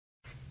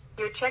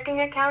Your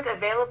checking account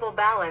available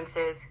balance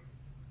is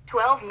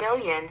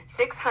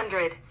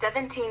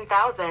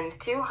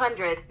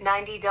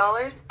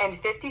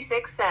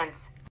 $12,617,290.56.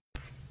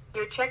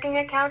 Your checking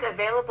account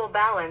available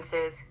balance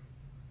is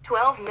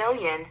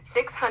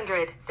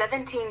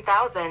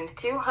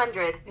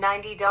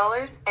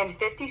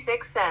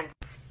 $12,617,290.56.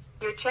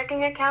 Your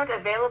checking account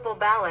available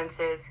balance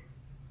is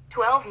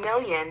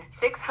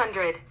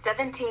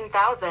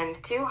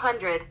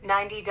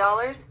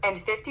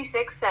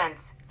 $12,617,290.56.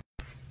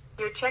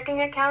 Your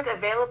checking account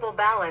available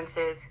balance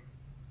is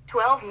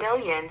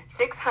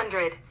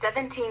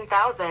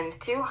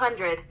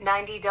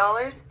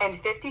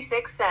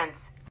 $12,617,290.56.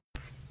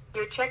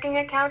 Your checking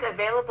account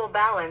available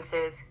balance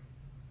is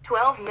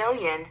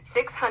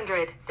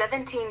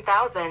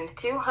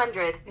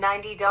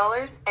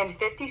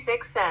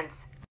 $12,617,290.56.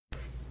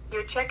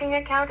 Your checking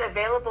account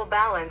available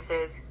balance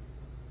is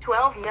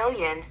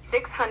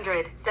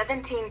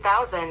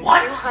 $12,617,290.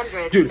 What?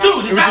 Dude, it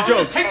was a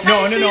joke.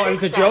 No, it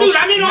was a joke. Dude,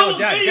 I mean, all those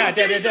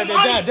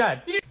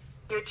Dad.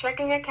 Your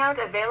checking account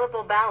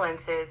available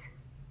balance is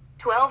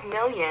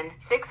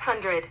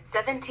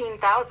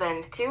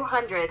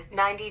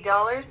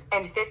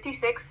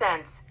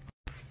 $12,617,290.56.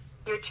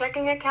 Your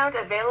checking account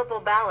available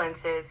balance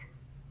is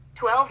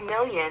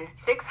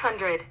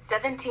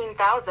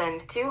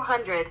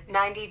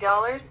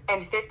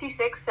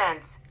 $12,617,290.56.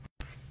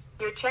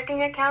 Your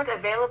checking account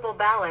available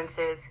balance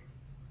is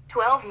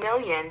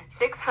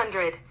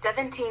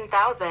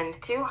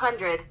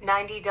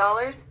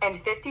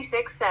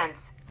 $12,617,290.56.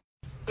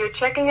 Your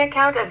checking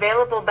account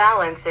available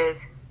balance is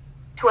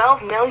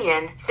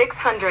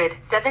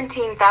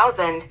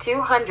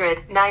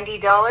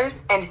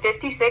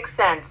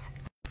 $12,617,290.56.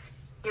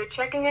 Your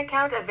checking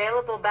account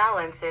available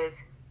balance is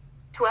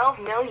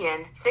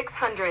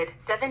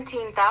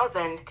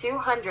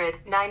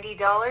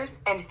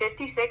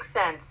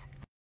 $12,617,290.56.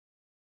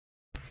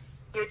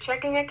 Your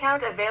checking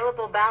account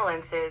available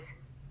balance is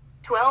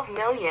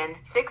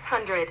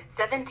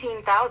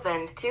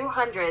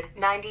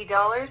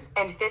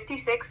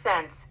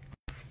 $12,617,290.56.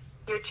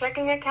 Your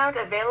checking account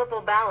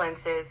available balance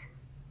is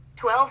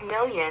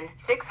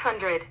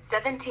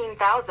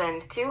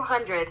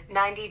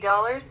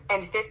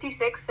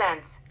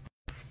 $12,617,290.56.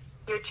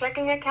 Your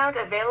checking account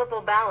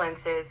available balance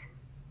is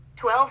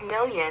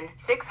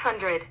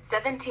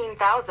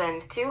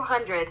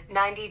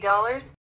 $12,617,290.